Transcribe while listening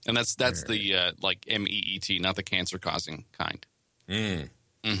And that's the like MEET, not the cancer causing kind. Can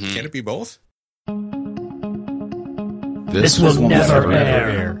it be both? This will never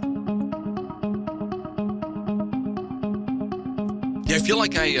air. Yeah, I feel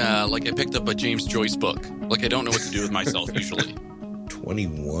like I picked up a James Joyce book. Like I don't know what to do with myself usually.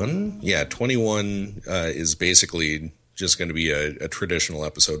 21? Yeah, 21 is basically just going to be a traditional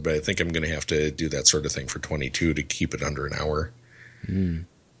episode, but I think I'm going to have to do that sort of thing for 22 to keep it under an hour.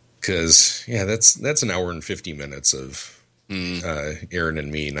 Because, that's an hour and 50 minutes of Aaron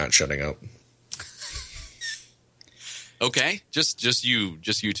and me not shutting up. Okay, just you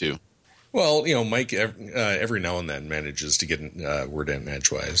two. Well, Mike every now and then manages to get a word in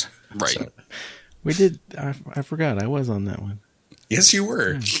edgewise. Right. So. We did. I forgot. I was on that one. Yes, you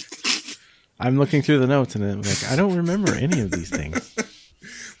were. I'm looking through the notes and I'm like, I don't remember any of these things.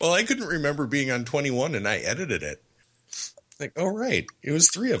 Well, I couldn't remember being on 21 and I edited it. Like, oh, right. It was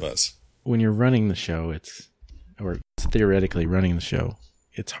 3 of us. When you're running the show, it's theoretically running the show,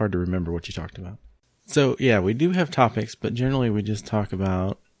 it's hard to remember what you talked about. So, yeah, we do have topics, but generally we just talk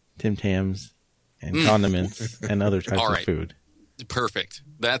about Tim Tams and condiments and other types of food. Perfect.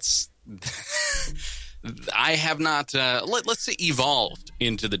 That's... I have not, let's say, evolved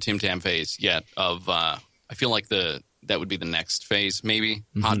into the Tim Tam phase yet of, I feel like that would be the next phase, maybe.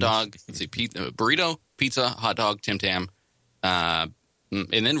 Hot dog, let's see, burrito, pizza, hot dog, Tim Tam, and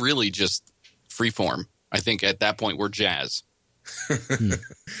then really just freeform. I think at that point we're jazz.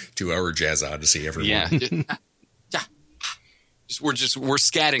 2-hour jazz odyssey, everyone. Yeah. We're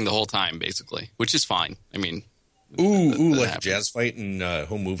scatting the whole time, basically, which is fine. I mean. Ooh, like a jazz fight in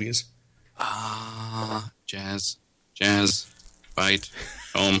home movies? Jazz fight,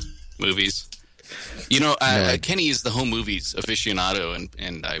 home movies. Kenny is the home movies aficionado,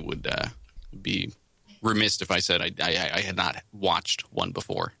 and I would be remiss if I said I had not watched one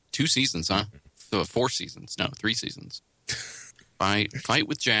before. 2 seasons, huh? 4 seasons? No, 3 seasons. Fight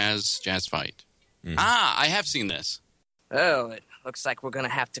with jazz fight. I have seen this. Oh, it looks like we're going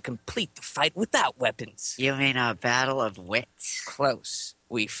to have to complete the fight without weapons. You mean a battle of wits? Close.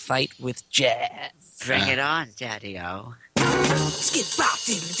 We fight with jazz. Bring it on, Daddy-O. Skip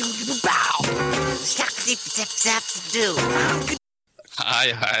bow.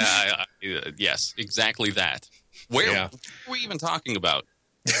 Yes, exactly that. Where are we even talking about?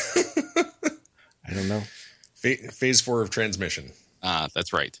 I don't know. Phase 4 of transmission.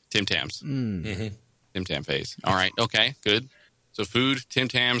 That's right. Tim Tams. Tim Tam phase. All right. Okay. Good. So food, Tim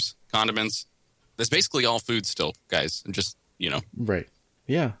Tams, condiments. That's basically all food still, guys. And just, Right.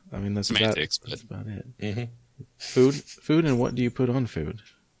 Yeah. I mean, that's semantics. That's about it. Food, and what do you put on food?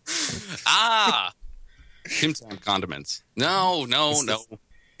 Tim Tam condiments. No.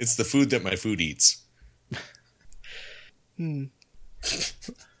 It's the food that my food eats. That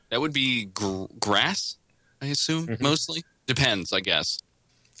would be grass, I assume, mostly. Depends, I guess.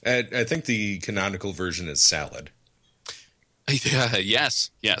 I think the canonical version is salad.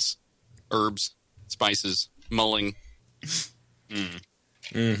 Yes. Herbs, spices, mulling.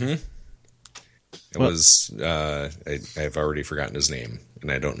 It was, I've already forgotten his name,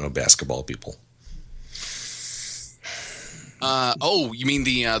 and I don't know basketball people. You mean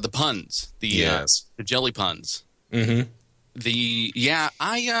the puns? The jelly puns.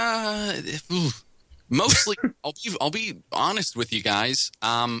 Mostly, I'll be honest with you guys.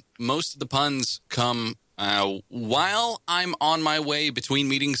 Most of the puns come while I'm on my way between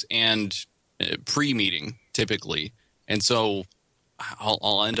meetings and pre-meeting, typically, and so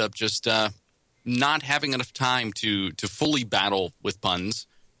I'll end up just not having enough time to fully battle with puns.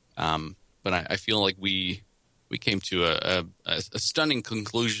 But I feel like we came to a stunning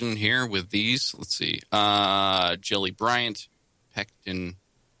conclusion here with these. Let's see, Jelly Bryant, Pectin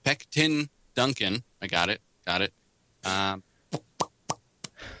Duncan. I got it.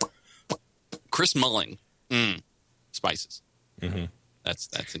 Chris Mulling. Spices.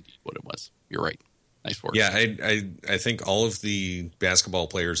 That's indeed what it was. You're right. Nice work. Yeah, I think all of the basketball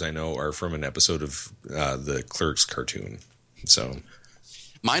players I know are from an episode of the Clerks cartoon. So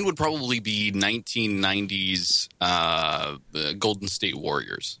mine would probably be 1990s Golden State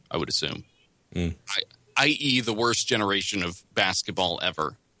Warriors, I would assume. I.e. the worst generation of basketball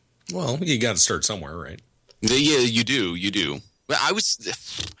ever. Well, you got to start somewhere, right? Yeah, you do. But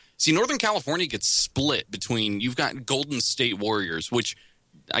Northern California gets split between, you've got Golden State Warriors, which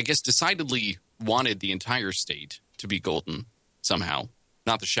I guess decidedly wanted the entire state to be golden somehow.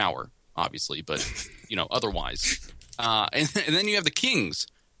 Not the shower, obviously, but, otherwise. And then you have the Kings,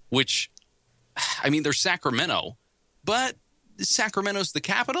 which, I mean, they're Sacramento, but Sacramento's the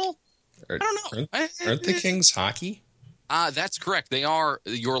capital? I don't know. Aren't the Kings hockey? That's correct. They are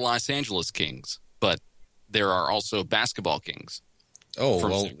your Los Angeles Kings, but there are also basketball Kings. Oh,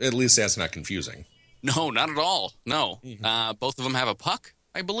 well, at least that's not confusing. No, not at all. No. Both of them have a puck,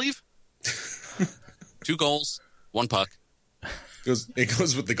 I believe. 2 goals, 1 puck. It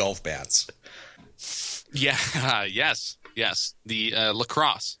goes with the golf bats. Yeah, yes. The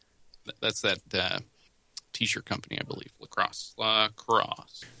lacrosse. That's that T-shirt company, I believe. Lacrosse.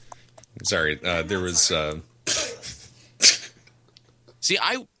 Sorry, there was... See,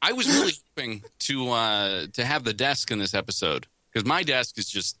 I was really hoping to have the desk in this episode, because my desk is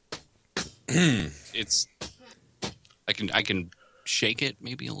just... it's... I can shake it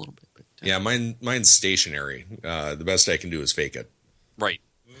maybe a little bit. But, yeah, mine's stationary. The best I can do is fake it. Right.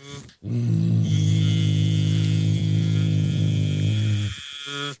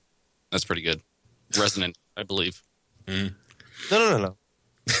 That's pretty good. Resonant, I believe. No.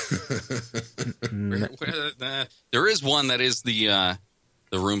 There is one that is the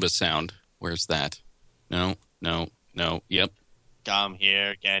Roomba sound. Where's that? No. Yep. Come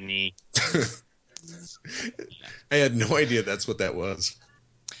here, Kenny. I had no idea that's what that was.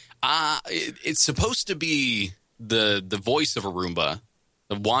 It's supposed to be the voice of a Roomba,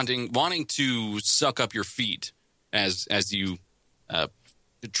 wanting to suck up your feet as you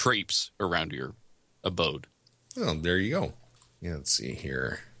traipse around your abode. Oh, there you go. Yeah, let's see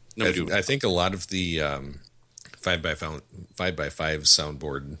here. No, I think a lot of the 5x5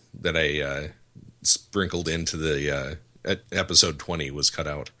 soundboard that I sprinkled into the episode 20 was cut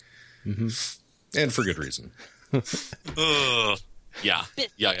out. Mm-hmm. And for good reason. Yeah.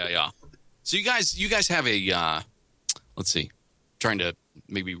 So you guys have a let's see, trying to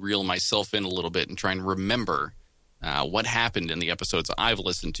maybe reel myself in a little bit and try and remember what happened in the episodes I've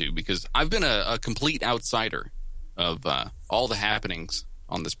listened to, because I've been a complete outsider of all the happenings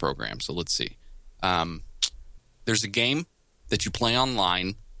on this program. So let's see. There's a game that you play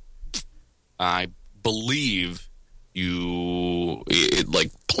online. I believe it's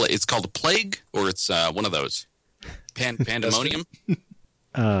called a Plague, or it's one of those. Pandemonium?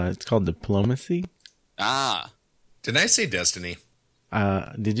 It's called Diplomacy. Did I say Destiny?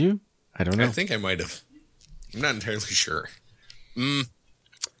 Did you? I don't know. I think I might have. I'm not entirely sure.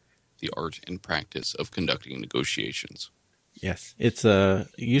 The art and practice of conducting negotiations. Yes, it's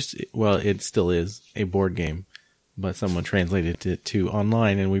it still is a board game, but someone translated it to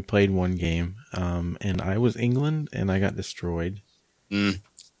online, and we played one game. And I was England, and I got destroyed.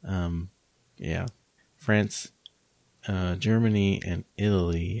 Yeah, France, Germany, and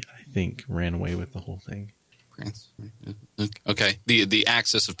Italy, I think, ran away with the whole thing. France. Okay, the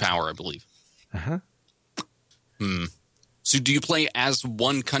axis of power, I believe. So do you play as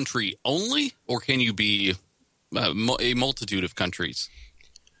one country only, or can you be a multitude of countries?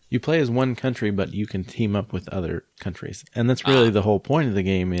 You play as one country, but you can team up with other countries. And that's really the whole point of the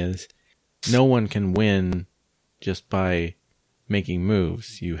game is no one can win just by making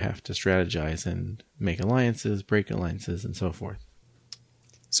moves. You have to strategize and make alliances, break alliances, and so forth.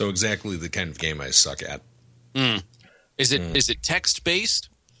 So exactly the kind of game I suck at. Is it text-based?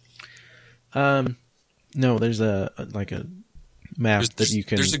 No, there's a map that you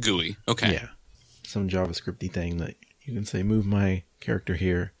can... There's a GUI. Okay. Yeah. Some JavaScripty thing that you can say, move my character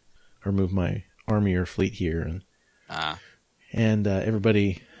here, or move my army or fleet here. And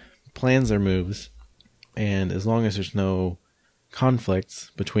everybody plans their moves, and as long as there's no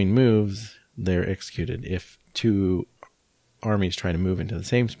conflicts between moves, they're executed. If 2 armies try to move into the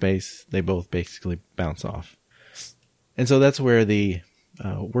same space, they both basically bounce off. And so that's where the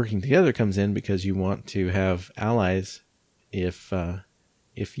working together comes in, because you want to have allies. If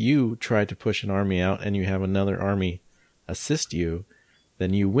you try to push an army out and you have another army assist you,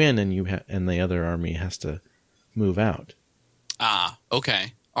 then you win, and and the other army has to move out.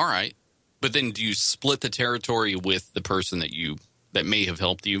 Okay, all right. But then, do you split the territory with the person that may have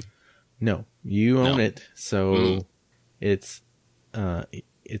helped you? No, you own it. So it's a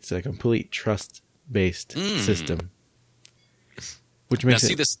complete trust-based system. Which makes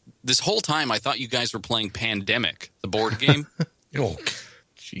this whole time I thought you guys were playing Pandemic, the board game,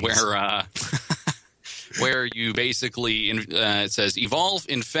 where you basically it says evolve,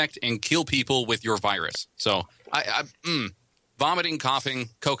 infect, and kill people with your virus. So I vomiting, coughing,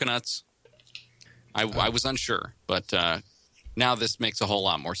 coconuts. I was unsure, but now this makes a whole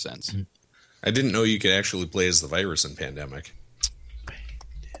lot more sense. I didn't know you could actually play as the virus in Pandemic.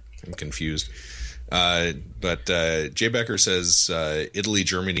 I'm confused. But Jay Becker says Italy,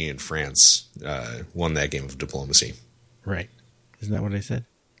 Germany, and France won that game of diplomacy. Right. Isn't that what I said?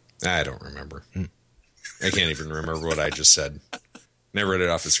 I don't remember. I can't even remember what I just said. And I read it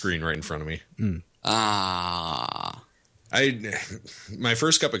off the screen right in front of me. My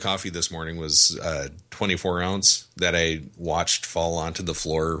first cup of coffee this morning was 24 ounce that I watched fall onto the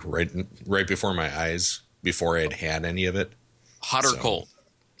floor right before my eyes before I'd had any of it. Hot or cold?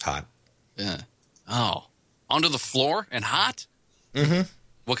 Hot. Yeah. Oh, onto the floor and hot? Mm-hmm.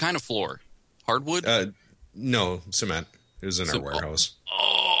 What kind of floor? Hardwood? No, cement. It was in our warehouse.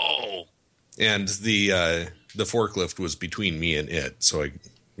 Oh. And the forklift was between me and it, so I,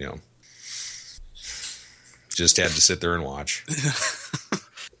 just had to sit there and watch.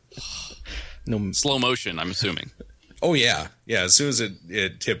 No, Slow motion, I'm assuming. Oh yeah. As soon as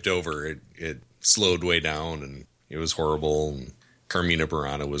it tipped over, it slowed way down, and it was horrible. And Carmina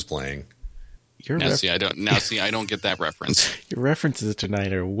Burana was playing. Now see, I don't get that reference. Your references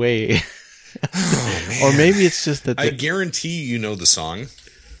tonight are way. Oh, man. Or maybe it's just that I guarantee you know the song.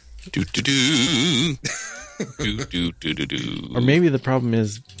 Do do do. Do do do do do. or maybe the problem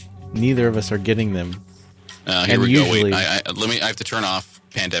is neither of us are getting them. Here And we usually- go. Wait, I have to turn off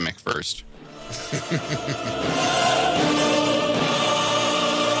Pandemic first.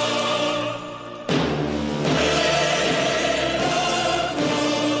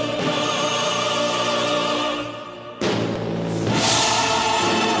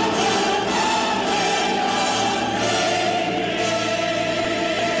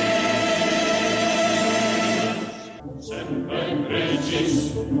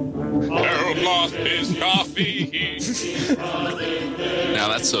 Harold lost his coffee. Now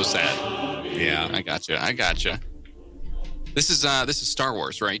that's so sad. Yeah. I gotcha. This is Star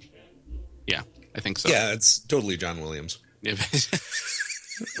Wars, right? Yeah, I think so. Yeah, it's totally John Williams.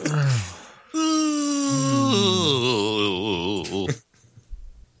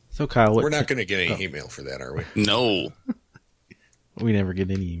 So Kyle, We're not going to get any hate mail for that, are we? No. we never get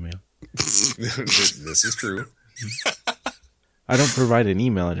any email. This is true. I don't provide an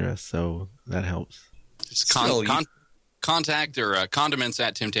email address, so that helps. It's Still, contact or condiments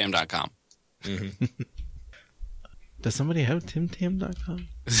at timtam.com. Mm-hmm. Does somebody have timtam.com?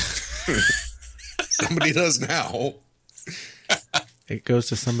 Somebody does now. It goes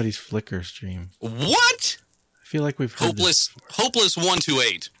to somebody's Flickr stream. What? I feel like we've heard this. Hopeless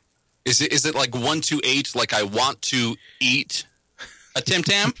 128. Is it like 128? Like I want to eat a Tim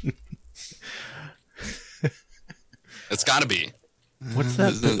Tam? It's got to be. What's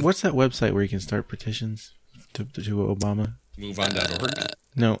that? What's that website where you can start petitions to Obama? MoveOn.org.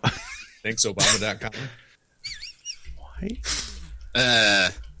 No. ThanksObama.com. Why? I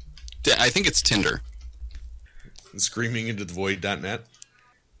think it's Tinder. ScreamingIntoTheVoid.net.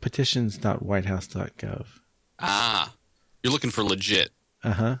 Petitions.whitehouse.gov. Ah, you're looking for legit.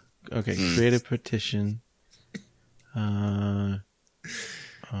 Uh-huh. Okay, create a petition. I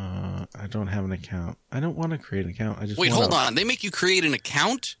don't have an account. I don't want to create an account. I just Wait, wanna... hold on. They make you create an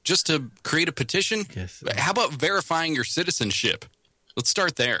account just to create a petition? Yes. How about verifying your citizenship? Let's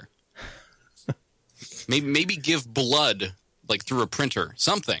start there. maybe give blood like through a printer.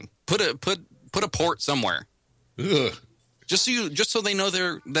 Something. Put a port somewhere. Ugh. Just so they know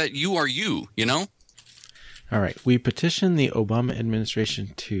that you are you, you know? All right. We petition the Obama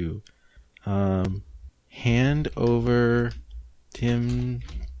administration to hand over timtams.com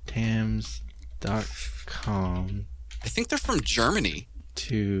I think they're from Germany.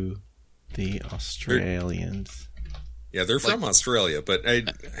 to the Australians. Yeah, they're from Australia, but I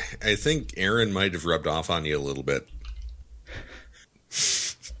think Aaron might have rubbed off on you a little bit.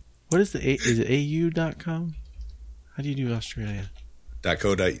 What is is it au.com? How do you do Australia?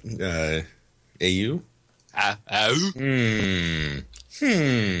 .co.au?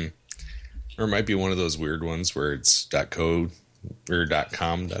 Or it might be one of those weird ones where it's .co or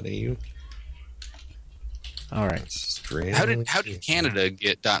 .com.au. All right. Australia. How did Canada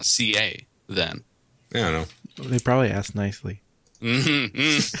get .ca then? I don't know. They probably asked nicely. Ding.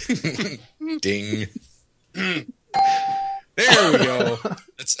 There we go.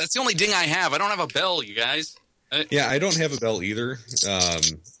 That's the only ding I have. I don't have a bell, you guys. Yeah, I don't have a bell either.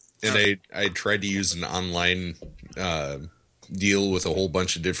 And I tried to use an online deal with a whole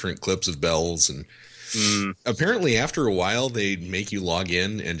bunch of different clips of bells, and apparently after a while they make you log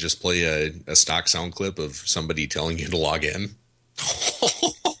in and just play a stock sound clip of somebody telling you to log in.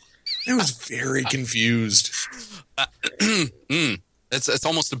 I was very confused. It's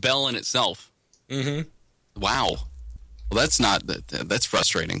almost a bell in itself. Mm-hmm. Wow. Well, that's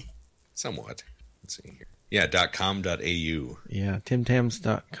frustrating. Somewhat. Let's see here. Yeah, .com.au. Yeah,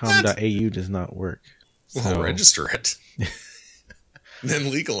 timtams.com.au does not work. Well, So, register it.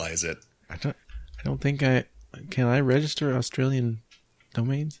 Then legalize it. I don't think can I register Australian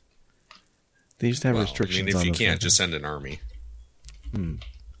domains? They used to have restrictions I mean, if on you those, can't, I just send an army.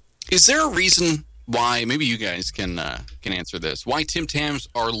 Is there a reason why. Maybe you guys can answer this. Why Tim Tams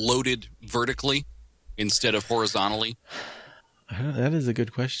are loaded vertically instead of horizontally? That is a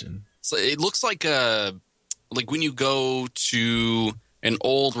good question. So it looks like when you go to an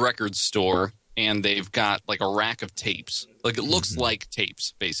old record store and they've got like a rack of tapes. Like it looks like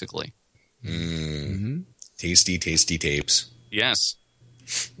tapes, basically. Tasty, tasty tapes. Yes.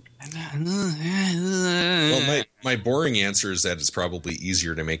 Well, my boring answer is that it's probably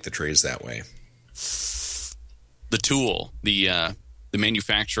easier to make the trays that way. The tool, the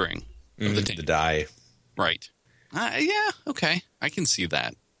manufacturing of the tape. The dye. Right. Yeah, okay. I can see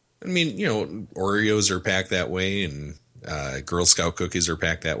that. I mean, Oreos are packed that way, and Girl Scout cookies are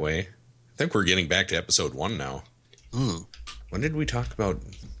packed that way. I think we're getting back to episode 1 now. Ooh. When did we talk about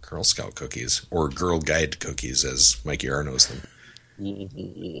Girl Scout cookies, or Girl Guide cookies, as Mikey R knows them?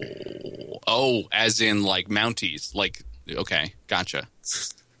 Oh, as in like Mounties. Like, okay, gotcha.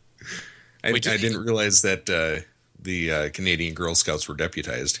 I didn't realize that the Canadian Girl Scouts were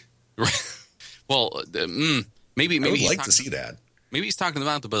deputized. Well, maybe I would he's like to see that. Maybe he's talking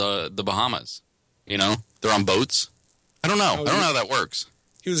about the Bahamas. They're on boats. I don't know. I don't know how that works.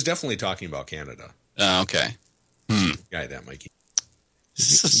 He was definitely talking about Canada. Okay. Guy that, Mikey.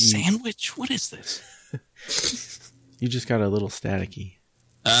 Is this a sandwich? What is this? You just got a little staticky.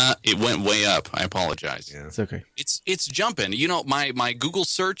 It went way up. I apologize. Yeah. It's okay. It's jumping. My Google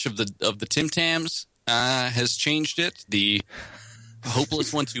search of the Tim Tams has changed it. The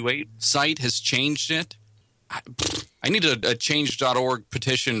Hopeless 128 site has changed it. I need a change.org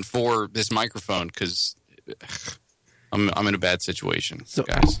petition for this microphone because I'm in a bad situation, So,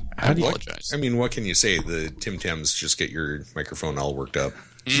 guys. I how do you- apologize. I mean, what can you say? The Tim Tams just get your microphone all worked up.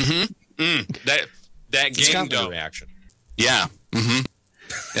 That It's gang got the dope. reaction. Yeah.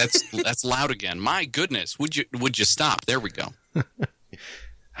 That's loud again. My goodness. Would you stop? There we go.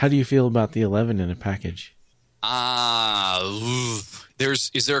 How do you feel about the 11 in a package?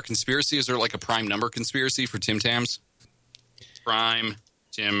 Is there a conspiracy? Is there like a prime number conspiracy for Tim Tams? Prime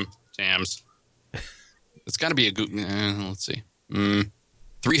Tim Tams. It's got to be a good. Let's see.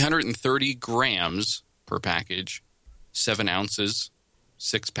 330 grams per package, 7 ounces,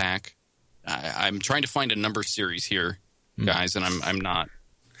 6-pack. I'm trying to find a number series here, guys, and I'm not.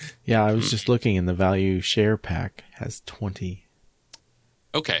 Yeah, I was just looking, and the value share pack has 20.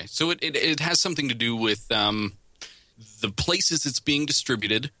 Okay, so it has something to do with the places it's being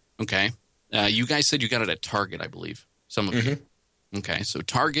distributed. Okay, you guys said you got it at Target, I believe. Some of you. Okay, so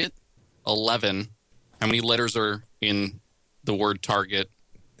Target, 11. How many letters are in the word Target?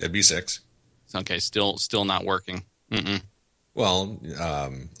 That'd be 6. Okay, still not working. Well,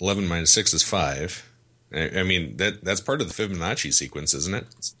 11 minus 6 is 5. I mean, that's part of the Fibonacci sequence, isn't it?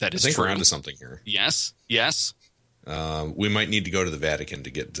 That is I think true. we're onto something here. Yes. We might need to go to the Vatican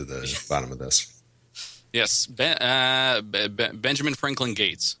to get to the bottom of this. Yes, Benjamin Franklin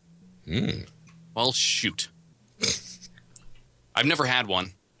Gates. Well, shoot. I've never had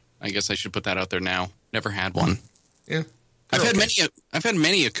one. I guess I should put that out there now. Never had one. Yeah. I've had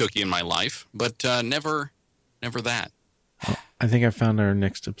many a cookie in my life, but never that. I think I found our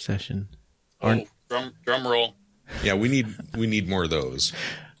next obsession. Drum roll. Yeah, we need more of those.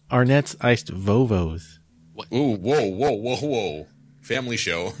 Arnett's Iced Vovos. Ooh, whoa. Family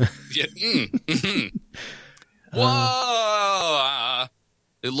show. Yeah. Whoa!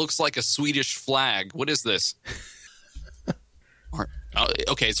 It looks like a Swedish flag. What is this?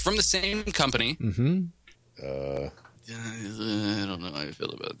 Okay, it's from the same company. I don't know how I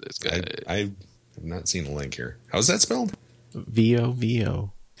feel about this guy. I have not seen a link here. How's that spelled?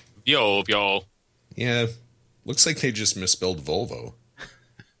 VOVO. Yo. Yeah, looks like they just misspelled Volvo.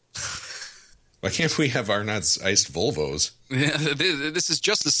 Why can't we have Arnott's Iced Volvos? This is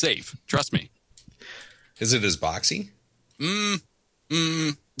just as safe. Trust me. Is it as boxy?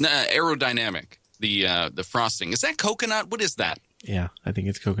 Aerodynamic. The frosting. Is that coconut? What is that? Yeah, I think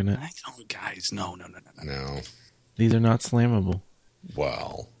it's coconut. I don't, guys. No. No. These are not slammable.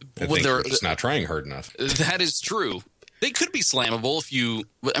 Well, I Well, think they're- we're just not trying hard enough. That is true. They could be slammable if you.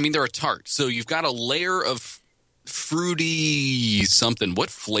 I mean, they're a tart, so you've got a layer of fruity something. What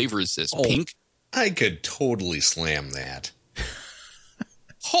flavor is this? Oh. Pink. I could totally slam that.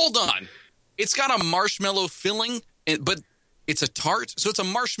 Hold on. It's got a marshmallow filling, but it's a tart, so it's a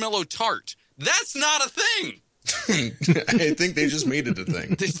marshmallow tart. That's not a thing. I think they just made it a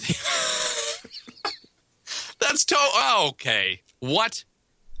thing. That's okay. What?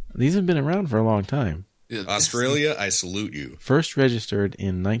 These have been around for a long time. Australia, I salute you. First registered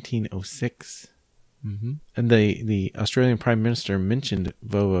in 1906. And the Australian Prime Minister mentioned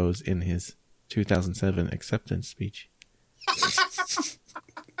Vovos in his 2007 acceptance speech.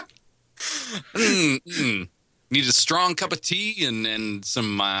 Need a strong cup of tea and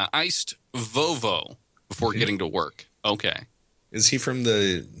some iced Vovo before getting to work. Okay. Is he from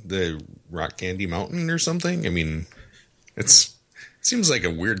the Rock Candy Mountain or something? I mean, it seems like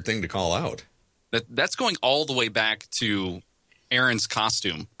a weird thing to call out. That's going all the way back to Aaron's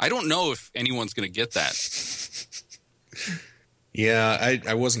costume. I don't know if anyone's going to get that. Yeah,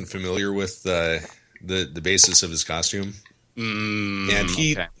 I wasn't familiar with the basis of his costume, and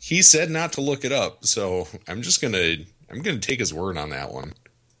he said not to look it up. So I'm gonna take his word on that one.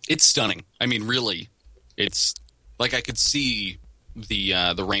 It's stunning. I mean, really, it's like I could see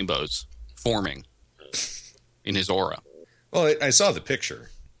the rainbows forming in his aura. Well, I saw the picture.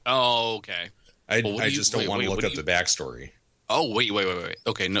 Oh, okay. I just don't want to look up the backstory. Oh, wait.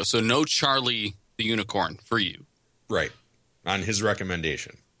 Okay, no Charlie the Unicorn for you. Right. On his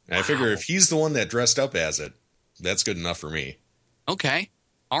recommendation. And I figure if he's the one that dressed up as it, that's good enough for me. Okay.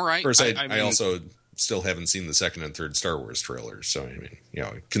 All right. Of course, I also still haven't seen the second and third Star Wars trailers, so I mean,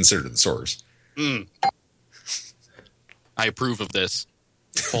 consider the source. I approve of this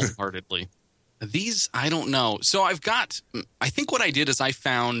wholeheartedly. These, I don't know. So I think what I did is I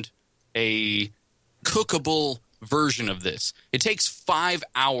found a cookable version of this. It takes 5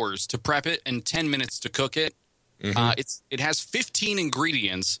 hours to prep it and 10 minutes to cook it. Mm-hmm. It has 15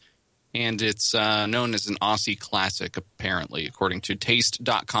 ingredients, and it's known as an Aussie classic, apparently, according to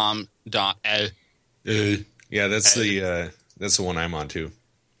taste.com. Yeah, that's the one I'm on too.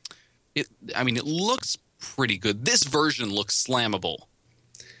 It looks pretty good. This version looks slammable.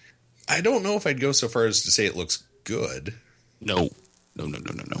 I don't know if I'd go so far as to say it looks good. No.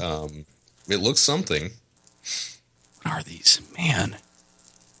 It looks something. What are these? Man.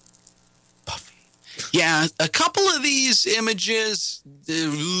 Puffy. Yeah, a couple of these images.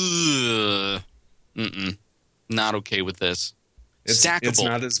 Not okay with this. Stackable. It's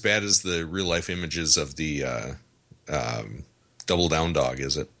not as bad as the real life images of the Double Down Dog,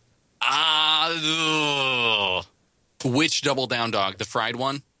 is it? Which Double Down Dog? The fried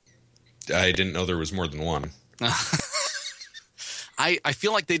one? I didn't know there was more than one. I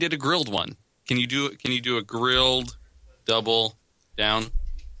feel like they did a grilled one. Can you do a grilled Double Down?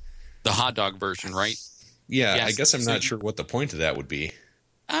 The hot dog version, right? Yeah, yes. I guess I'm not sure what the point of that would be.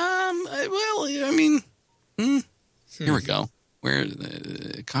 Well, I mean, here we go.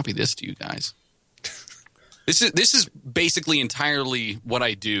 Copy this to you guys. This is basically entirely what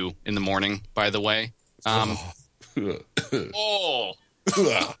I do in the morning. By the way,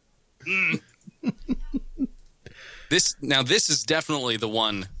 This is definitely the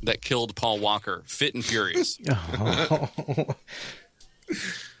one that killed Paul Walker. Fit and Furious.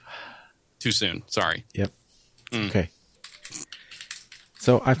 Too soon. Sorry. Yep. Okay.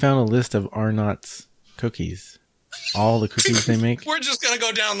 So I found a list of Arnott's cookies. All the cookies they make. We're just gonna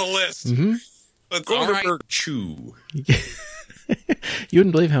go down the list. Mm-hmm. Let's go to Chew. You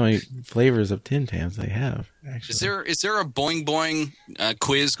wouldn't believe how many flavors of Tim Tams they have. Actually, is there a boing boing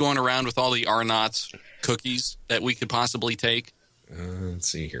quiz going around with all the Arnott's cookies that we could possibly take? Let's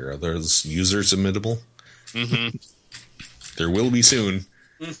see here. Are those user submittable? Mm-hmm. There will be soon.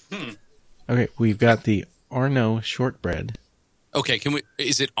 Mm-hmm. Okay, we've got the Arno shortbread. Okay,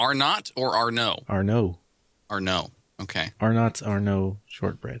 is it Arnott or Arno? Arno. Arno. Okay. Arnott's Arno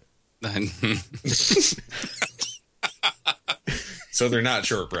shortbread. So they're not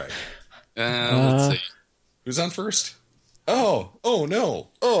shortbread. Let's see. Who's on first? Oh no.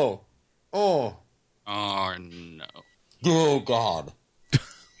 Oh no. Oh God.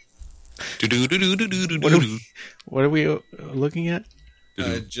 What are we looking at?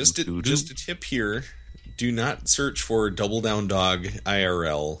 Just a tip here. Do not search for Double Down Dog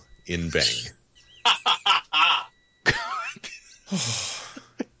IRL in Bing.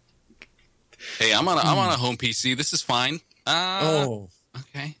 Hey, I'm on a home PC. This is fine.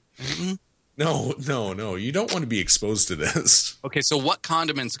 Okay. Mm-hmm. No. You don't want to be exposed to this. Okay, so what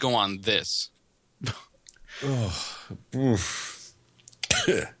condiments go on this? No,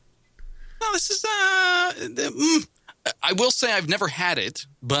 this is I will say I've never had it,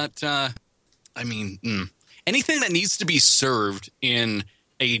 but anything that needs to be served in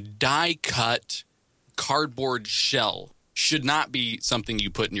a die-cut cardboard shell should not be something you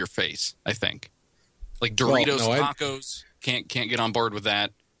put in your face, I think. Like Doritos, tacos, can't get on board with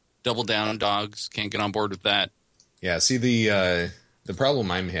that. Double Down Dogs, can't get on board with that. Yeah, see, the problem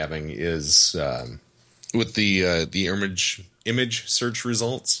I'm having is with the image search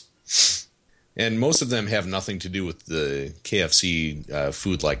results, and most of them have nothing to do with the KFC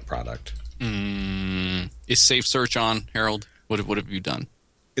food-like product. Is Safe Search on, Harold? What have you done?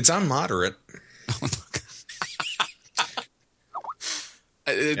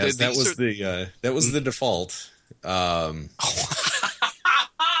 Yes, that was the default.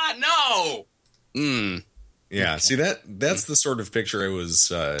 No. Yeah, see that's the sort of picture I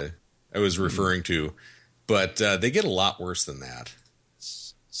was referring to, but they get a lot worse than that.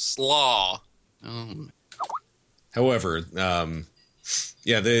 Slaw. However, the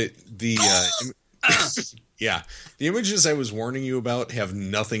images I was warning you about have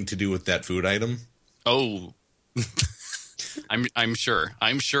nothing to do with that food item. Oh, I'm sure.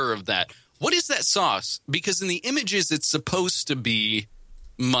 I'm sure of that. What is that sauce? Because in the images, it's supposed to be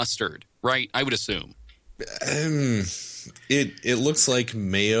mustard, right? I would assume. It looks like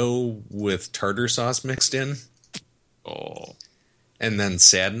mayo with tartar sauce mixed in. Oh, and then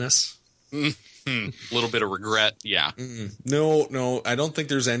sadness. A little bit of regret. Yeah. No, I don't think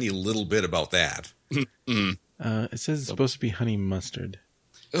there's any little bit about that. It says it's supposed to be honey mustard.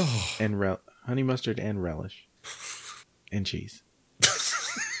 Oh. And honey mustard and relish. And cheese.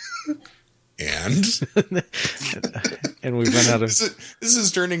 And we run out of... This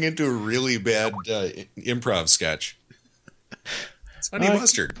is turning into a really bad improv sketch. It's honey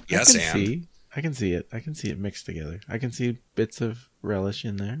mustard. Yes, I can see it. I can see it mixed together. I can see bits of relish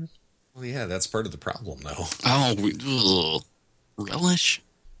in there. Well, yeah, that's part of the problem, though. Oh, relish?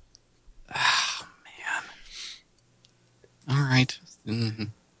 Oh, man. All right. Mm-hmm.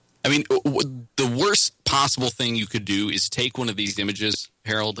 I mean, the worst possible thing you could do is take one of these images,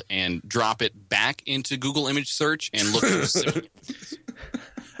 Harold, and drop it back into Google image search and look for similar images.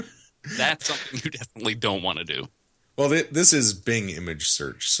 That's something you definitely don't want to do. Well, this is Bing image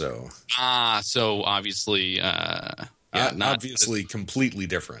search, so... so obviously... obviously completely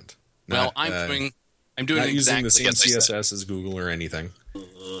different. Well, I'm doing not exactly using the same as CSS as Google or anything.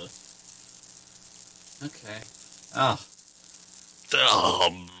 Okay. Oh.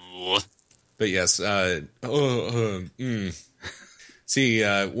 But yes, See,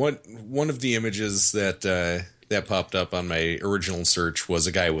 one of the images that popped up on my original search was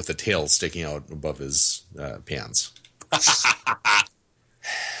a guy with a tail sticking out above his pants.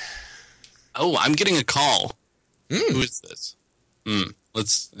 Oh, I'm getting a call. Who is this?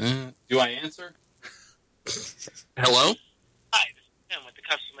 Let's. Do I answer? Hello? Hi, this is Tim with the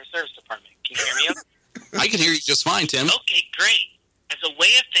customer service department. Can you hear me? I can hear you just fine, Tim. Okay, great. As a way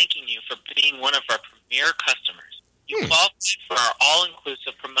of thanking you for being one of our premier customers, you qualify for our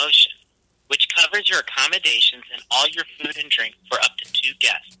all-inclusive promotion, which covers your accommodations and all your food and drink for up to 2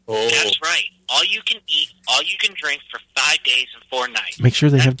 guests. Oh. That's right. All you can eat, all you can drink for 5 days and 4 nights. Make sure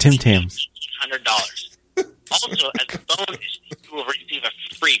they have Tim Tams. $100. Also, as a bonus, you will receive a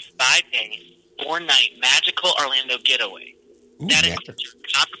free 5-day, 4-night magical Orlando getaway. That includes your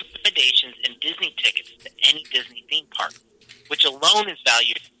accommodations and Disney tickets to any Disney theme park, which alone is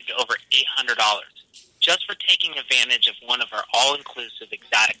valued at over $800, just for taking advantage of one of our all-inclusive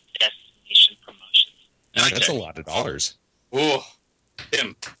exotic destination promotions. That's a lot of dollars. Oh,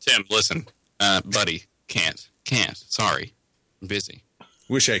 Tim, listen, buddy, can't. Sorry, I'm busy.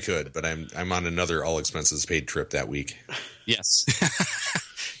 Wish I could, but I'm on another all expenses paid trip that week. Yes,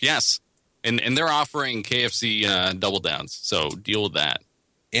 yes, and they're offering KFC double downs, so deal with that.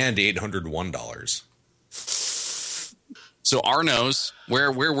 And $801. So Arno's,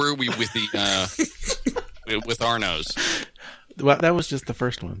 where were we with the with Arno's? Well, that was just the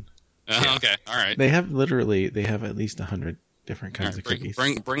first one. Okay, all right. They have at least 100 different kinds of cookies.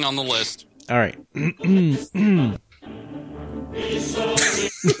 Bring on the list. All right.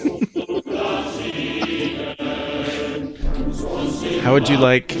 How would you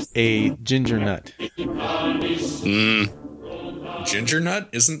like a ginger nut? Ginger nut?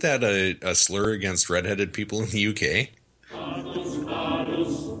 Isn't that a slur against redheaded people in the UK?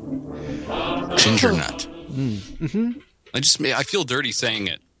 Ginger nut. Mm-hmm. I feel dirty saying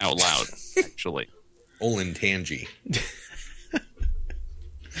it out loud, actually. Olentangy.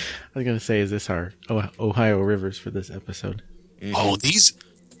 I was going to say, is this our Ohio Rivers for this episode? Mm-hmm. Oh, these...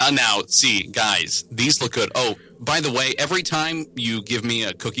 now, see, guys, these look good. Oh, by the way, every time you give me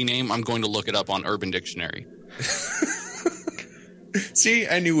a cookie name, I'm going to look it up on Urban Dictionary. See,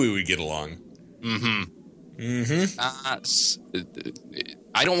 I knew we would get along. Mm-hmm.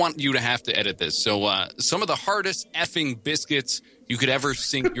 I don't want you to have to edit this. So some of the hardest effing biscuits you could ever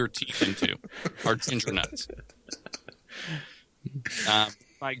sink your teeth into are ginger nuts.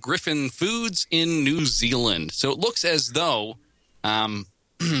 By Griffin Foods in New Zealand. So it looks as though they've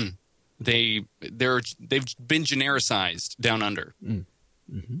been genericized down under.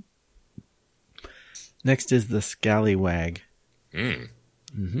 Mm-hmm. Next is the scallywag.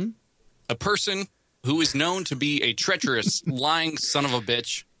 Mm-hmm. A person who is known to be a treacherous, lying son of a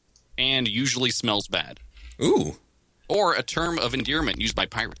bitch and usually smells bad. Ooh. or a term of endearment used by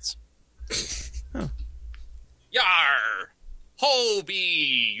pirates. Oh. Yar! Ho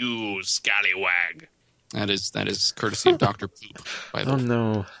be, you scallywag. That is courtesy of Dr. Poop, by the Oh way.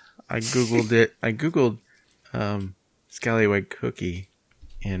 no. I Googled it. I Googled Scallywag Cookie,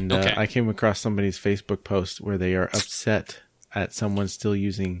 and Okay. I came across somebody's Facebook post where they are upset at someone still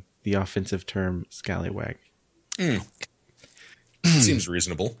using the offensive term scallywag. Seems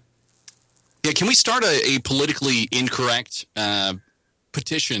reasonable. Yeah, can we start a politically incorrect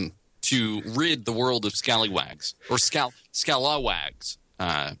petition to rid the world of scallywags or scalawags,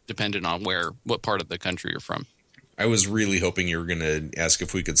 depending on what part of the country you're from? I was really hoping you were going to ask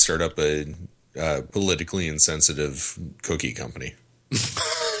if we could start up a politically insensitive cookie company.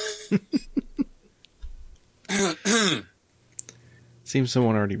 Seems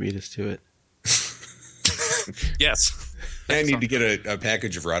someone already beat us to it. Yes, I need to get a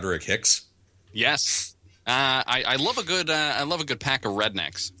package of Roderick Hicks. yes. I love a good pack of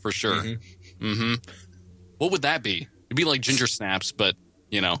rednecks for sure. Mm-hmm. What would that be? It'd be like ginger snaps, but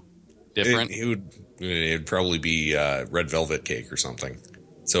different. It'd probably be red velvet cake or something.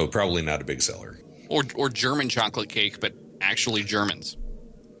 So probably not a big seller. Or German chocolate cake, but actually Germans.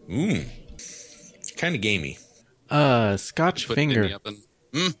 Kind of gamey. Scotch Put it in finger. the oven.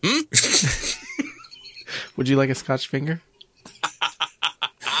 Mm-hmm. Would you like a Scotch finger?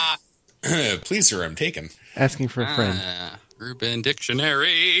 Please, sir, I'm taken. Asking for a friend. Urban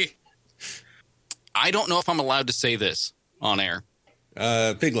Dictionary. I don't know if I'm allowed to say this on air.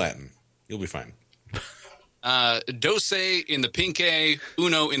 Pig Latin. You'll be fine. Dose in the pinke,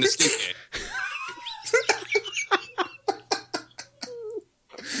 uno in the stinke.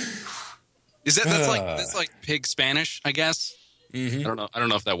 That's like pig Spanish, I guess. Mm-hmm. I don't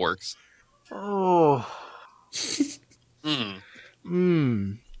know if that works. Oh.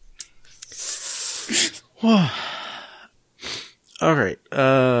 All right.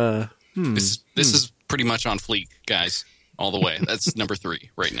 This is pretty much on fleek, guys, all the way. That's number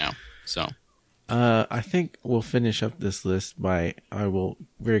 3 right now. So I think we'll finish up this list I will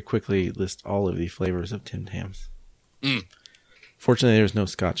very quickly list all of the flavors of Tim Tams. Fortunately, there's no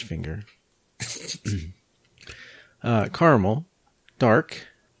Scotch finger. Caramel, dark,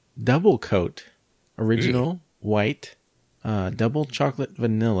 double coat, original, white, double chocolate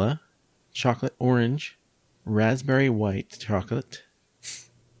vanilla, chocolate orange, raspberry white chocolate,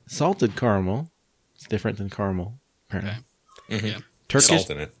 salted caramel. It's different than caramel, apparently. okay. Yeah. Turkish Salt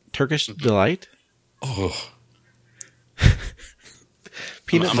in it. Turkish delight, Oh,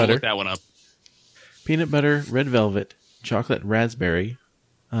 peanut I'm gonna butter, look that one up. peanut butter, red velvet, chocolate raspberry,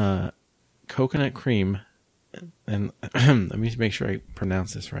 coconut cream, and let me make sure I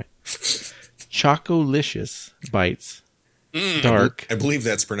pronounce this right. Chocolicious bites, dark I believe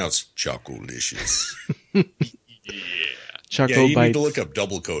that's pronounced Chocolicious. choco Yeah, you bites. need to look up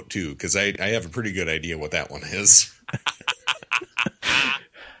double coat too, because I have a pretty good idea what that one is.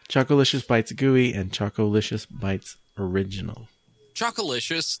 Chocolicious bites gooey and Chocolicious bites original.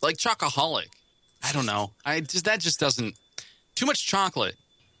 Chocolicious, like chocoholic. I don't know. That just doesn't. Too much chocolate.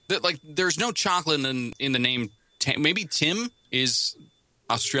 There's no chocolate in the name. Maybe Tim is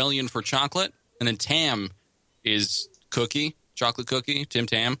Australian for chocolate, and then Tam is cookie, chocolate cookie. Tim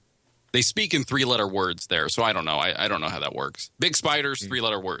Tam. They speak in 3-letter words there, so I don't know. I don't know how that works. Big spiders,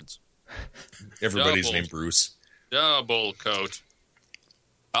 3-letter words. Everybody's Double. named Bruce. Double coat.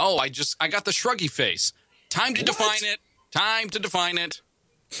 Oh, I got the shruggy face. Time to define it. Time to define it.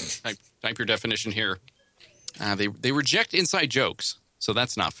 Type your definition here. They reject inside jokes, so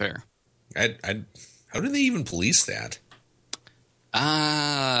that's not fair. How do they even police that?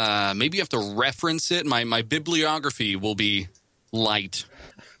 Maybe you have to reference it. My bibliography will be light.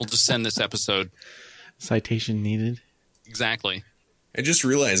 We'll just send this episode. Citation needed. Exactly. I just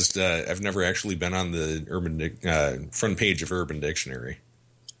realized I've never actually been on the front page of Urban Dictionary.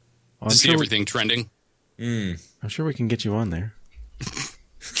 Well, To see everything trending. I'm sure we can get you on there.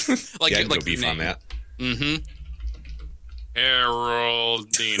 Like, Yeah, I can like go beef the on name. that.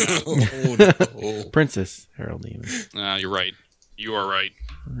 Haroldina. Oh, no. Princess Haroldine. You're right. You are right.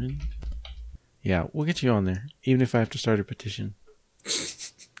 Yeah, we'll get you on there, even if I have to start a petition.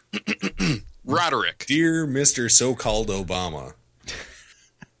 Roderick. Dear Mr. So-Called Obama.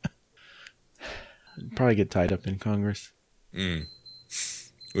 Probably get tied up in Congress.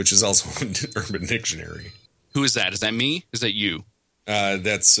 Which is also an Urban Dictionary. Who is that? Is that me? Is that you?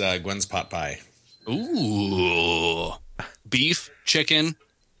 That's Gwen's pot pie. Ooh. Beef, chicken,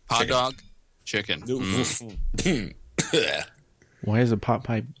 hot dog, chicken. Why is a pot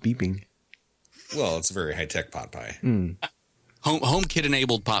pie beeping? Well, it's a very high-tech pot pie. HomeKit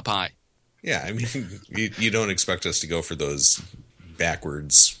enabled pot pie. Yeah, I mean, you don't expect us to go for those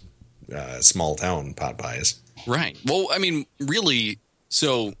backwards small town pot pies. Right. Well, I mean, really,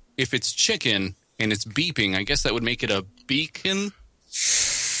 so if it's chicken and it's beeping, I guess that would make it a beacon.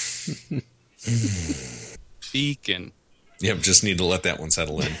 Beacon. Yep, just need to let that one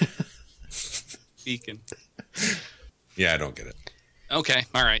settle in. Beacon. Yeah, I don't get it. Okay,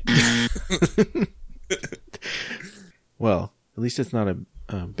 all right. Well, at least it's not a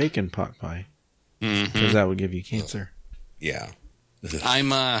bacon pot pie, because that would give you cancer. Yeah.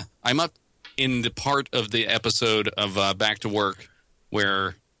 I'm up in the part of the episode of Back to Work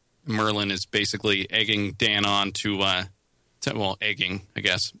where Merlin is basically egging Dan on to egging, I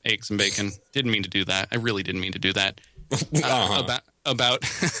guess, eggs and bacon. Didn't mean to do that. I really didn't mean to do that. About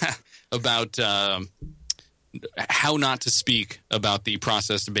how not to speak about the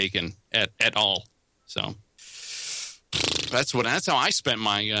processed bacon at all. So that's how I spent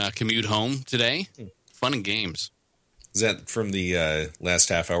my commute home today. Fun and games. Is that from the last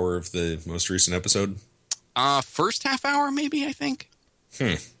half hour of the most recent episode? First half hour, maybe, I think.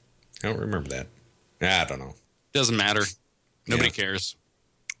 I don't remember that. I don't know. Doesn't matter. Nobody cares.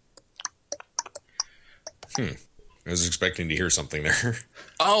 I was expecting to hear something there.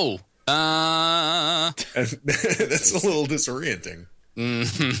 Oh, That's a little disorienting.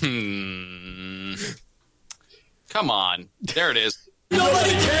 Come on. There it is.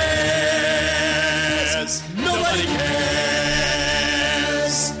 Nobody cares. Nobody cares.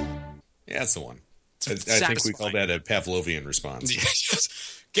 Yeah, that's the one. I think we call that a Pavlovian response.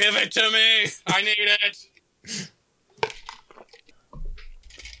 Yes. Give it to me. I need it.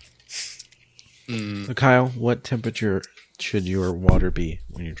 So, Kyle, what temperature should your water be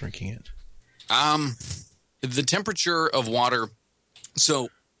when you're drinking it? The temperature of water. So,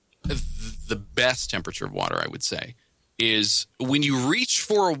 the best temperature of water, I would say, is when you reach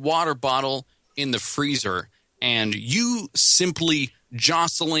for a water bottle in the freezer and you simply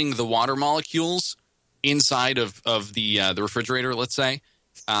jostling the water molecules inside of the refrigerator, let's say,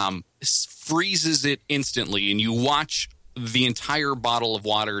 freezes it instantly, and you watch the entire bottle of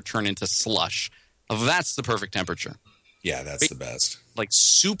water turn into slush. That's the perfect temperature. Yeah, that's the best. Like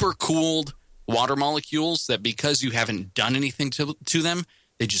super cooled water molecules that, because you haven't done anything to them,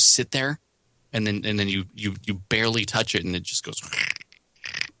 they just sit there, and then you barely touch it, and it just goes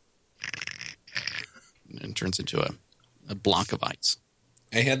and turns into a block of ice.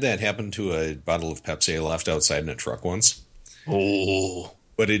 I had that happen to a bottle of Pepsi I left outside in a truck once. Oh.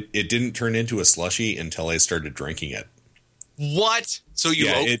 But it didn't turn into a slushie until I started drinking it. What? So you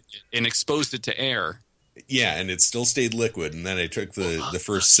opened it and exposed it to air. Yeah, and it still stayed liquid, and then I took the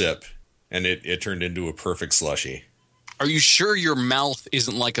first sip, and it turned into a perfect slushie. Are you sure your mouth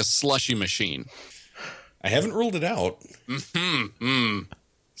isn't like a slushy machine? I haven't ruled it out.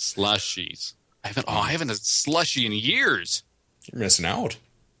 Slushies. I haven't had a slushy in years. You're missing out.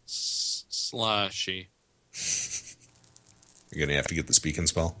 Slushy. You're going to have to get the speak and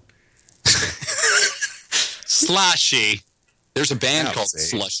spell. Slushy. There's a band called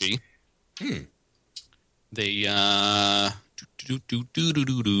Slushy. They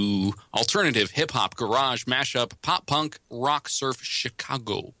alternative hip hop, garage, mashup, pop punk, rock, surf,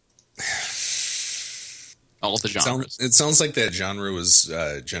 Chicago. All the genres. It sounds like that genre was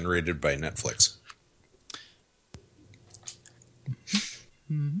generated by Netflix.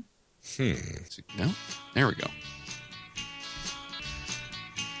 No, there we go.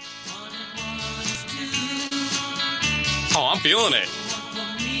 Oh, I'm feeling it.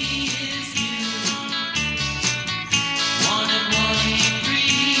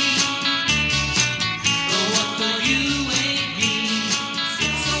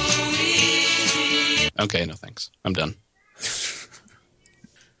 Okay, no thanks. I'm done.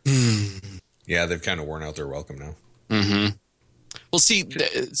 Yeah, they've kind of worn out their welcome now. Mm-hmm. Well, see,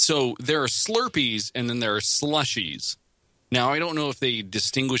 so there are Slurpees and then there are Slushies. Now, I don't know if they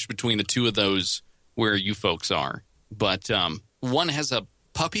distinguish between the two of those where you folks are, but one has a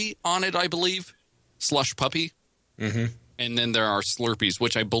puppy on it, I believe. Slush puppy. Mm-hmm. And then there are Slurpees,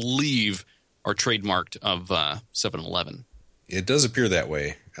 which I believe are trademarked of 7-Eleven. It does appear that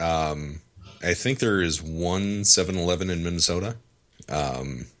way. I think there is one 7-Eleven in Minnesota.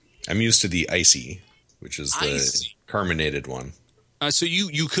 I'm used to the Icy, which is the carbonated one. So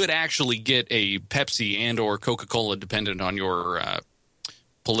you could actually get a Pepsi and or Coca-Cola dependent on your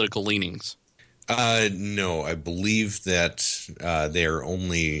political leanings. No, I believe that they are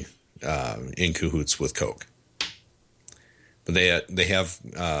only in cahoots with Coke. But they have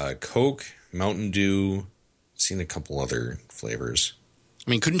Coke, Mountain Dew. I've seen a couple other flavors. I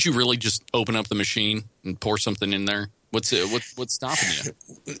mean, couldn't you really just open up the machine and pour something in there? What's stopping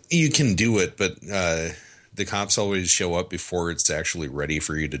you? You can do it, but the cops always show up before it's actually ready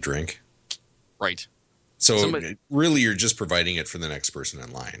for you to drink. Right. So really, you're just providing it for the next person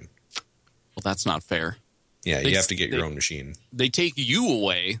in line. Well, that's not fair. Yeah, you have to get your own machine. They take you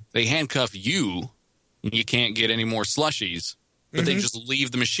away. They handcuff you. And you can't get any more slushies, but they just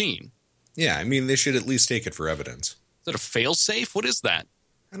leave the machine. Yeah, I mean, they should at least take it for evidence. Is that a fail-safe? What is that?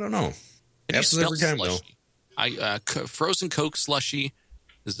 I don't know. How Happens every time, though. Frozen Coke slushy.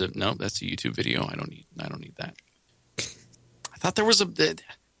 No, that's a YouTube video. I don't need that. I thought there was a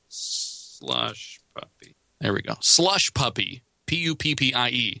slush puppy. There we go. Slush puppy.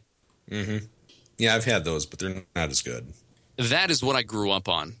 Puppie. Mm-hmm. Yeah, I've had those, but they're not as good. That is what I grew up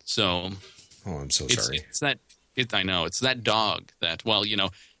on. So, I'm so sorry. I know it's that dog that. Well,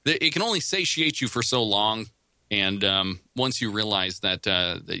 it can only satiate you for so long, and once you realize that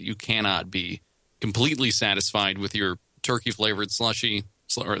you cannot be completely satisfied with your turkey flavored slush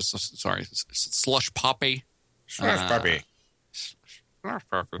puppy. Slush puppy.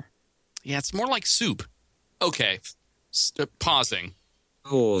 Yeah, it's more like soup. Okay, pausing.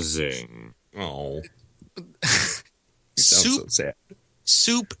 Oh. You sound so sad.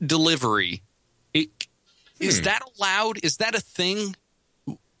 Soup delivery. Is that allowed? Is that a thing?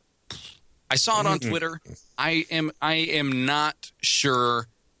 I saw it on Twitter. I am not sure.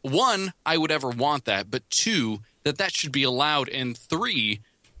 One, I would ever want that, but two, that should be allowed, and three,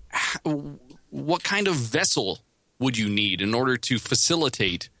 what kind of vessel would you need in order to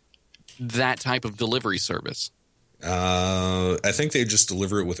facilitate that type of delivery service? I think they just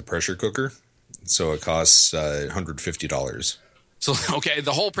deliver it with a pressure cooker, so it costs $150. So, okay,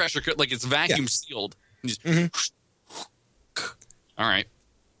 the whole pressure cooker, like it's vacuum sealed. All right.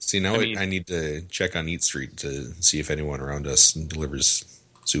 See, now I need to check on Eat Street to see if anyone around us delivers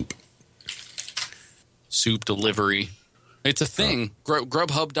soup. Soup delivery. It's a thing.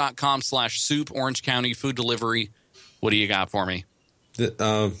 Grubhub.com/soup, Orange County food delivery. What do you got for me?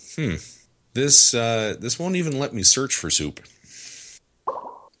 This won't even let me search for soup.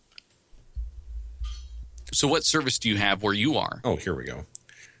 So what service do you have where you are? Oh, here we go.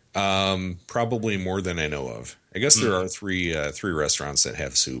 Probably more than I know of. I guess there are three restaurants that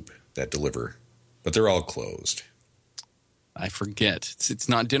have soup that deliver, but they're all closed. I forget. It's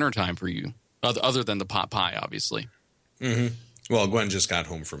not dinner time for you, other than the pot pie, obviously. Mm-hmm. Well, Gwen just got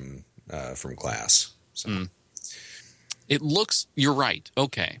home from class. So. It looks. You're right.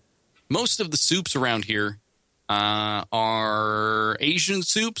 Okay. Most of the soups around here are Asian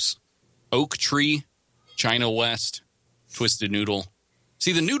soups, Oak Tree, China West, Twisted Noodle.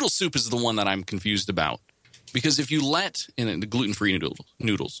 See, the noodle soup is the one that I'm confused about. Because if you let, and the gluten-free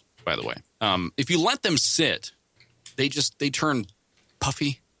noodles, by the way, if you let them sit, they turn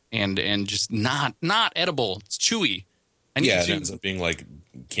puffy and just not edible. It's chewy. It ends up being like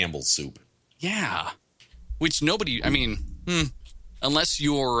Campbell's soup. Yeah. Which nobody, unless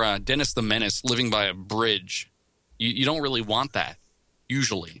you're Dennis the Menace living by a bridge, you don't really want that,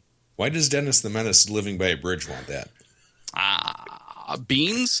 usually. Why does Dennis the Menace living by a bridge want that?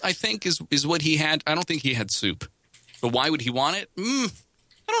 Beans, I think, is what he had. I don't think he had soup. But why would he want it? I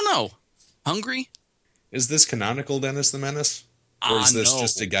don't know. Hungry? Is this canonical Dennis the Menace? Or is this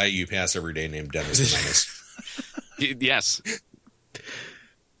just a guy you pass every day named Dennis the Menace? Yes.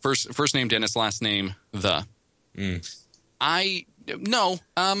 First name Dennis, last name the. I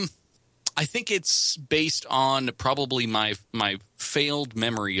think it's based on probably my failed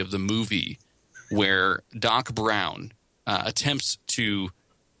memory of the movie where Doc Brown attempts to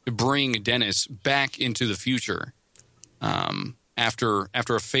bring Dennis back into the future after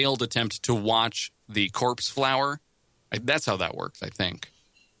a failed attempt to watch the corpse flower. That's how that works, I think.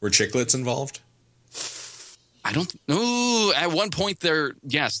 Were chiclets involved? I don't know. At one point there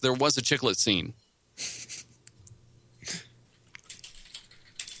was a chiclet scene.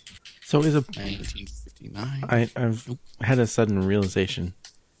 So is a 1959. I've had a sudden realization.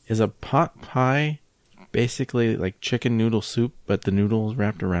 Is a pot pie basically like chicken noodle soup, but the noodles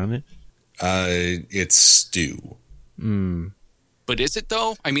wrapped around it? It's stew. But is it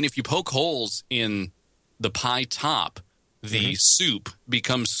though? I mean, if you poke holes in the pie top, the soup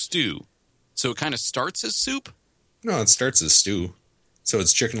becomes stew. So it kind of starts as soup? No, it starts as stew. So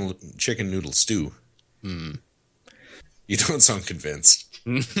it's chicken noodle stew. You don't sound convinced.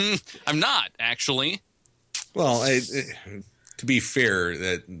 I'm not, actually. Well, to be fair,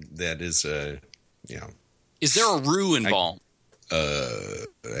 that is Is there a roux involved?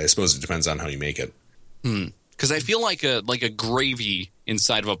 I suppose it depends on how you make it. Because I feel like a gravy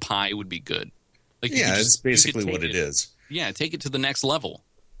inside of a pie would be good. Like it's basically what it is. Yeah, take it to the next level.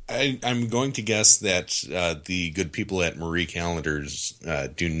 I'm going to guess that the good people at Marie Callender's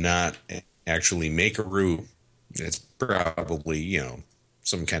do not actually make a roux. It's probably,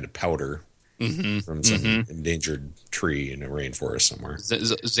 some kind of powder from some endangered tree in a rainforest somewhere.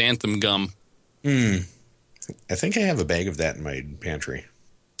 Xanthan gum. I think I have a bag of that in my pantry.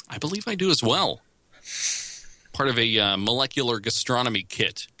 I believe I do as well. Part of a molecular gastronomy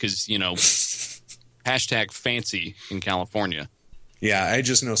kit, because, hashtag fancy in California. Yeah, I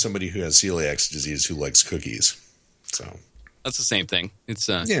just know somebody who has celiac disease who likes cookies. So that's the same thing. It's,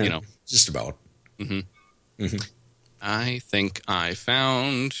 just about. I think I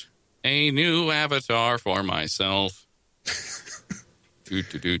found a new avatar for myself.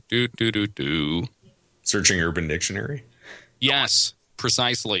 do. Searching Urban Dictionary? Yes,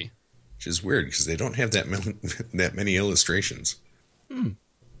 precisely. Which is weird because they don't have that many illustrations.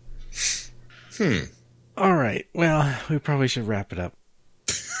 All right. Well, we probably should wrap it up.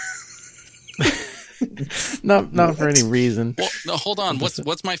 not for any reason. Well, no, hold on.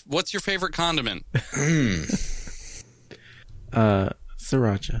 What's your favorite condiment?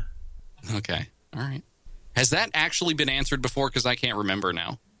 Sriracha. Okay. All right. Has that actually been answered before? Because I can't remember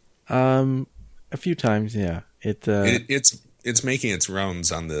now. A few times, yeah. It's making its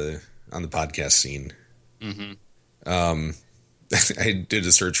rounds on the podcast scene. I did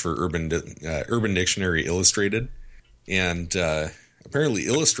a search for Urban Dictionary Illustrated, and apparently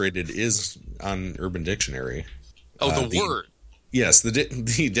Illustrated is on Urban Dictionary. Oh, the word. Yes,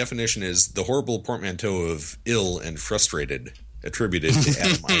 the definition is the horrible portmanteau of ill and frustrated, attributed to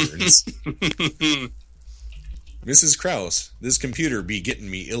Adam Irons. Mrs. Krause, this computer be getting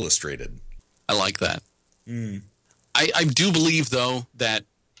me illustrated. I like that. I do believe, though, that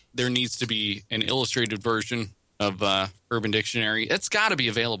there needs to be an illustrated version of Urban Dictionary. It's got to be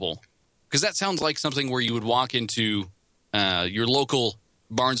available, because that sounds like something where you would walk into your local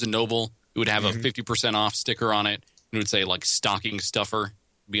Barnes & Noble. It would have a 50% off sticker on it. It would say, like, stocking stuffer,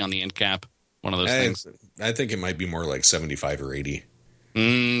 be on the end cap, one of those things. I think it might be more like 75 or 80.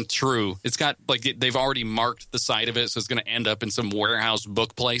 True. It's got, like, they've already marked the side of it, so it's going to end up in some warehouse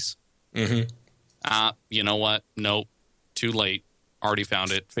book place. You know what? Nope. Too late. Already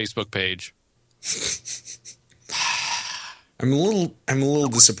found it. Facebook page. I'm a little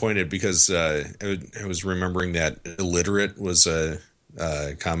disappointed because I was remembering that illiterate was a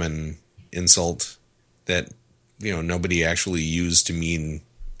common insult that nobody actually used to mean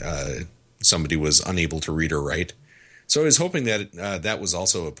somebody was unable to read or write. So I was hoping that that was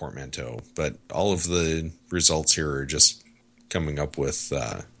also a portmanteau, but all of the results here are just coming up with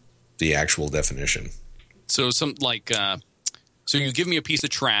the actual definition. So so you give me a piece of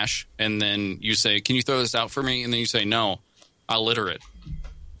trash, and then you say, "Can you throw this out for me?" And then you say, "No, illiterate."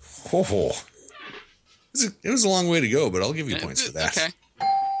 Oh, it was a long way to go, but I'll give you points for that. Okay,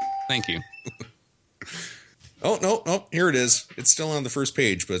 thank you. Oh, no, here it is. It's still on the first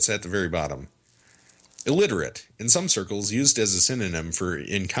page, but it's at the very bottom. Illiterate, in some circles, used as a synonym for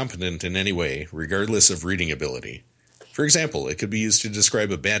incompetent in any way, regardless of reading ability. For example, it could be used to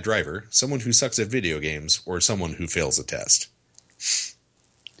describe a bad driver, someone who sucks at video games, or someone who fails a test.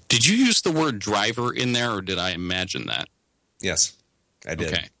 Did you use the word driver in there, or did I imagine that? Yes, I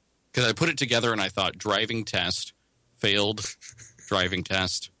did. Okay, because I put it together and I thought driving test, failed driving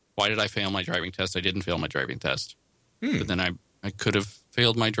test. Why did I fail my driving test? I didn't fail my driving test. But then I could have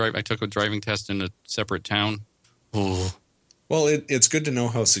failed my drive. I took a driving test in a separate town. Oh. Well, it's good to know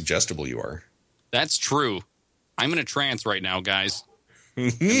how suggestible you are. That's true. I'm in a trance right now, guys.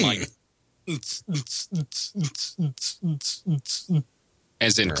 Like,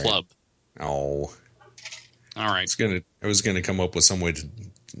 as in club. Oh. All right. I was gonna come up with some way to,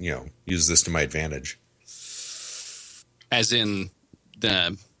 use this to my advantage. As in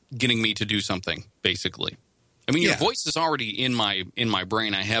getting me to do something, basically. I mean, your voice is already in my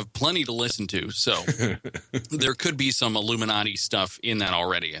brain. I have plenty to listen to, so there could be some Illuminati stuff in that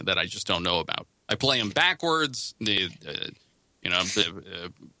already that I just don't know about. I play them backwards.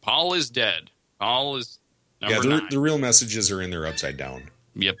 Paul is dead. Paul is number 9. The real messages are in there upside down.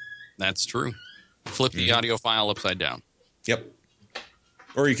 Yep, that's true. Flip the audio file upside down. Yep.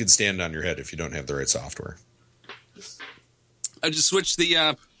 Or you could stand on your head if you don't have the right software. I just switch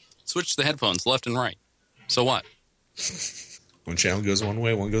the headphones left and right. So what? One channel goes one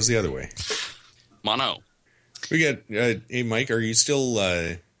way, one goes the other way. Mono. We got, hey, Mike, are you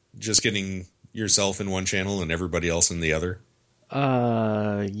still just getting yourself in one channel and everybody else in the other?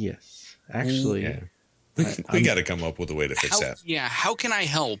 Yes. Actually. Yeah. We got to come up with a way to fix that. Yeah, how can I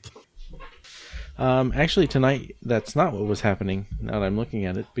help? Actually, tonight, that's not what was happening, now that I'm looking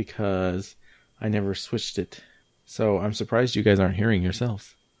at it, because I never switched it. So I'm surprised you guys aren't hearing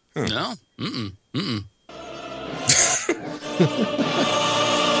yourselves. No. Mm-mm. Mm-mm.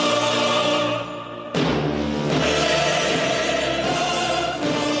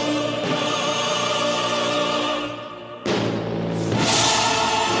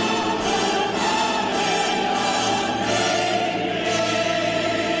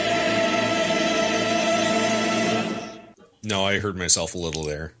 No, I heard myself a little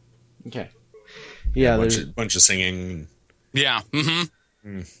there. Okay. Yeah, Bunch of singing. Yeah.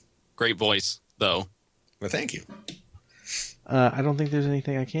 Mm-hmm. Great voice, though. Well, thank you. I don't think there's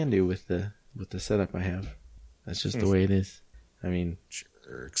anything I can do with the setup I have. That's just the way it is. I mean,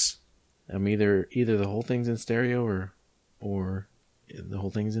 Jerks. I'm either the whole thing's in stereo or the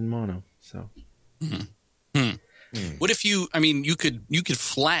whole thing's in mono. So. What if you could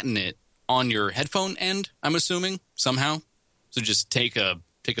flatten it on your headphone end, I'm assuming, somehow. So just take a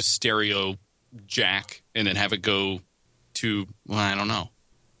stereo jack and then have it go to, well, I don't know.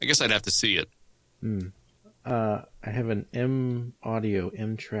 I guess I'd have to see it. I have an M Audio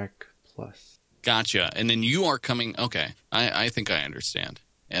M-Track Plus. Gotcha. And then you are coming, okay. I think I understand.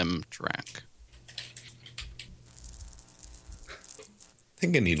 M-Track. I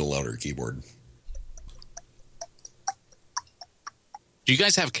think I need a louder keyboard. Do you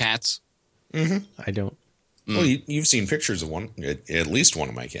guys have cats? Mm-hmm. I don't. Well, you've seen pictures of one, at least one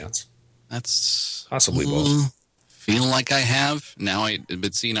of my cats. That's possibly both. Feel like I have. Now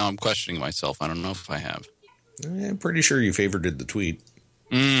now I'm questioning myself. I don't know if I have. I'm pretty sure you favorited the tweet.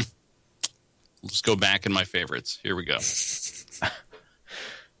 Let's go back in my favorites. Here we go.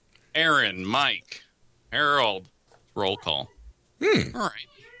 Aaron, Mike, Harold, roll call. All right.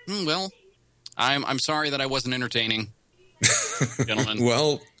 Well, I'm sorry that I wasn't entertaining, gentlemen.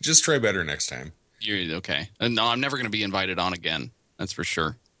 Well, just try better next time. You're okay. No, I'm never going to be invited on again. That's for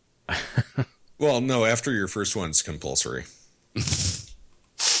sure. Well, no, after your first one's compulsory. This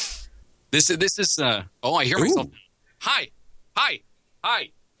is oh, I hear myself. Hi.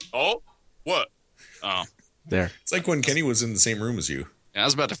 Oh, what? Oh, there. It's like when Kenny was in the same room as you. I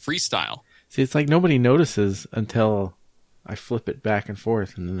was about to freestyle. See, it's like nobody notices until I flip it back and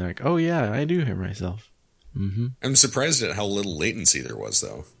forth, and then they're like, "Oh yeah, I do hear myself." Mm-hmm. I'm surprised at how little latency there was,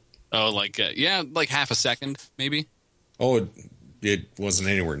 though. Oh, like like half a second, maybe. Oh, it wasn't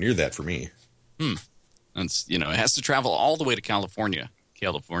anywhere near that for me. That's it has to travel all the way to California.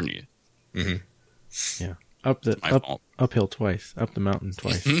 Mm-hmm. Yeah, uphill twice, up the mountain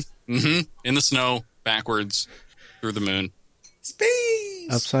twice. In the snow, backwards, through the moon. Space.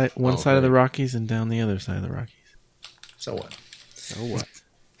 Upside one side of the Rockies and down the other side of the Rockies. So what? So what?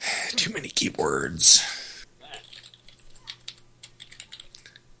 Too many keywords.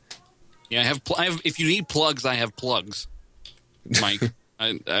 Yeah, I have. If you need plugs, I have plugs. Mike,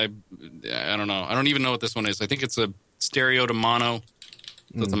 I don't know. I don't even know what this one is. I think it's a stereo to mono.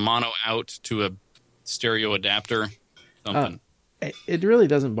 So it's a mono out to a stereo adapter. Something. It really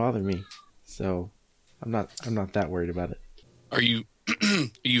doesn't bother me, so I'm not that worried about it. Are you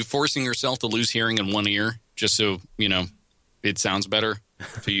forcing yourself to lose hearing in one ear just so it sounds better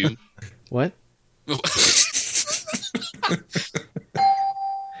to you? What?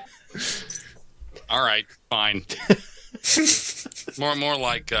 All right, fine. More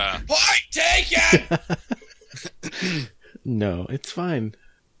like Take it. No, it's fine.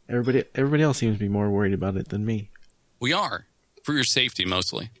 Everybody else seems to be more worried about it than me. We are, for your safety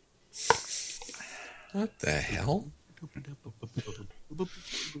mostly. What the hell?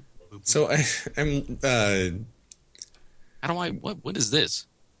 So I'm how do I what is this?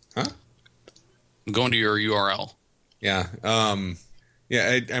 Huh? I'm going to your URL. Yeah. I'm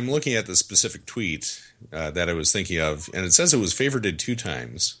looking at the specific tweet that I was thinking of, and it says it was favorited 2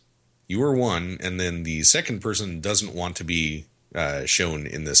 times. You were one, and then the second person doesn't want to be shown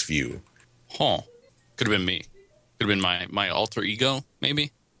in this view. Huh. Could have been me. Could have been my alter ego,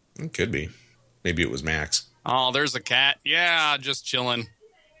 maybe? It could be. Maybe it was Max. Oh, there's a cat. Yeah, just chilling.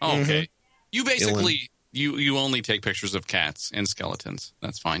 Oh, okay. You basically, you only take pictures of cats and skeletons.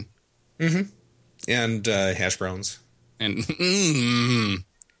 That's fine. Mm-hmm. And hash browns. And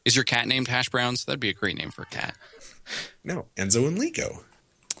is your cat named Hash Browns? That'd be a great name for a cat. No, Enzo and Lico.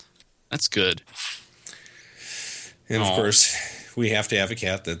 That's good. And of course, we have to have a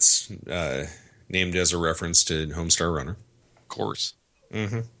cat that's named as a reference to Homestar Runner. Of course.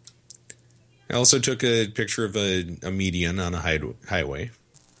 Mm-hmm. I also took a picture of a median on a highway.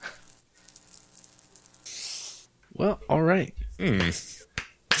 Well, all right.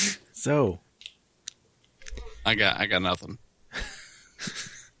 So, I got nothing.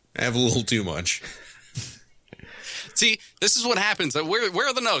 I have a little too much. See, this is what happens. Where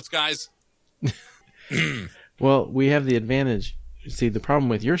are the notes, guys? Well, we have the advantage. see, the problem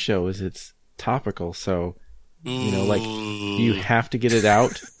with your show is it's topical, so, you know, like, you have to get it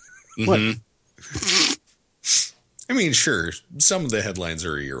out. What? I mean, sure, some of the headlines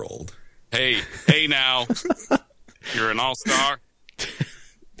are a year old. Hey now. You're an all-star.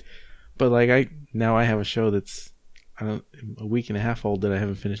 But, like, I have a show that's, a week and a half old that I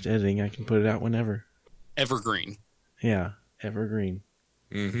haven't finished editing. I can put it out whenever. Evergreen. Yeah, evergreen.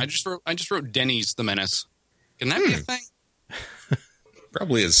 Mm-hmm. I just wrote Denny's the Menace. Can that be a thing?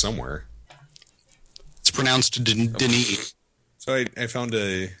 Probably is somewhere. It's pronounced Denis. So I found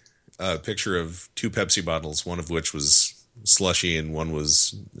a picture of 2 Pepsi bottles, one of which was slushy and one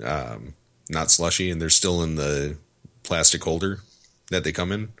was not slushy, and they're still in the plastic holder that they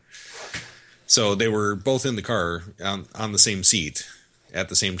come in. So they were both in the car on the same seat at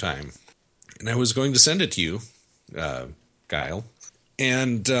the same time. And I was going to send it to you, Kyle.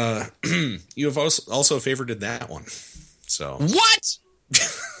 And you have also favorited that one. So what?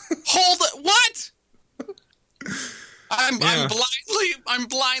 Hold it. What? I'm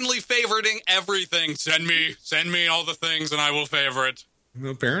blindly favoriting everything. Send me all the things and I will favorite.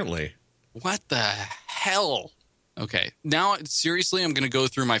 Apparently. What the hell? Okay. Now, seriously, I'm going to go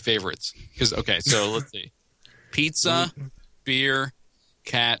through my favorites. So let's see. Pizza, beer,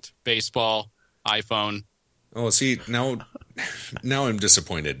 cat, baseball, iPhone. Oh, see, now I'm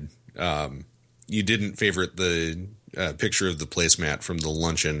disappointed. You didn't favorite the picture of the placemat from the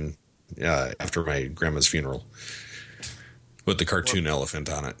luncheon after my grandma's funeral with the cartoon elephant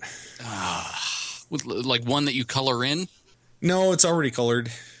on it. Like one that you color in? No, it's already colored.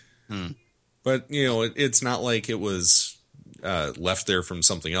 But, you know, it's not like it was left there from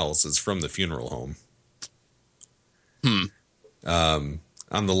something else. It's from the funeral home.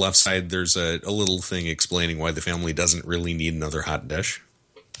 On the left side, there's a little thing explaining why the family doesn't really need another hot dish.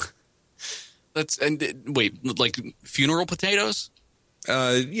 Wait, like funeral potatoes?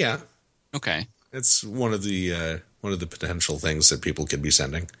 Yeah. Okay. It's one of the potential things that people could be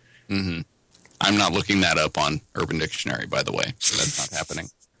sending. Mm-hmm. I'm not looking that up on Urban Dictionary, by the way. So that's not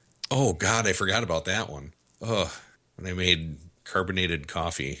happening. Oh, God, I forgot about that one. Oh, when I made carbonated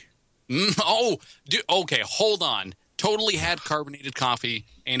coffee. Okay, hold on. Totally had carbonated coffee,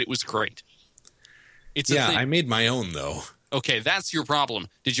 and it was great. I made my own, though. Okay, that's your problem.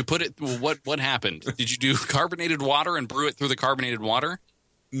 Did you put it... What happened? Did you do carbonated water and brew it through the carbonated water?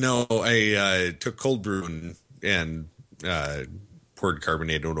 No, I took cold brew and poured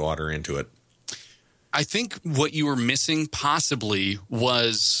carbonated water into it. I think what you were missing possibly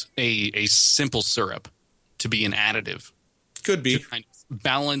was a simple syrup to be an additive. Could be. To kind of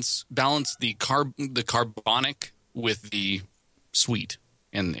balance the carbonic with the sweet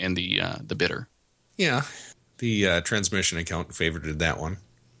and the bitter. Yeah. The transmission account favorited that one.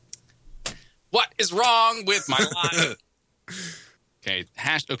 What is wrong with my line? Okay,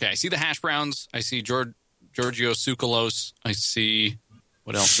 I see the hash browns. I see Giorgio Tsoukalos. I see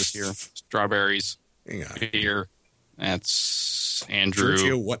what else is here? Strawberries. Hang on. Beer. That's Andrew.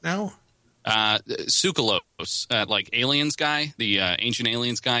 Giorgio what now? Tsoukalos, like Aliens guy, the Ancient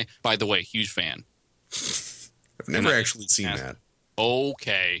Aliens guy. By the way, huge fan. I've never actually seen that.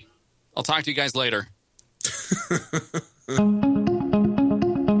 Okay. I'll talk to you guys later.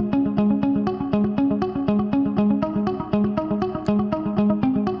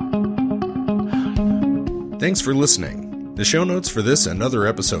 Thanks for listening. The show notes for this and other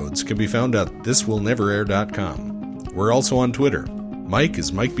episodes can be found at thiswillneverair.com. We're also on Twitter. Mike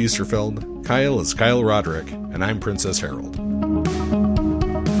is Mike Biesterfeld, Kyle is Kyle Roderick, and I'm Princess Harold.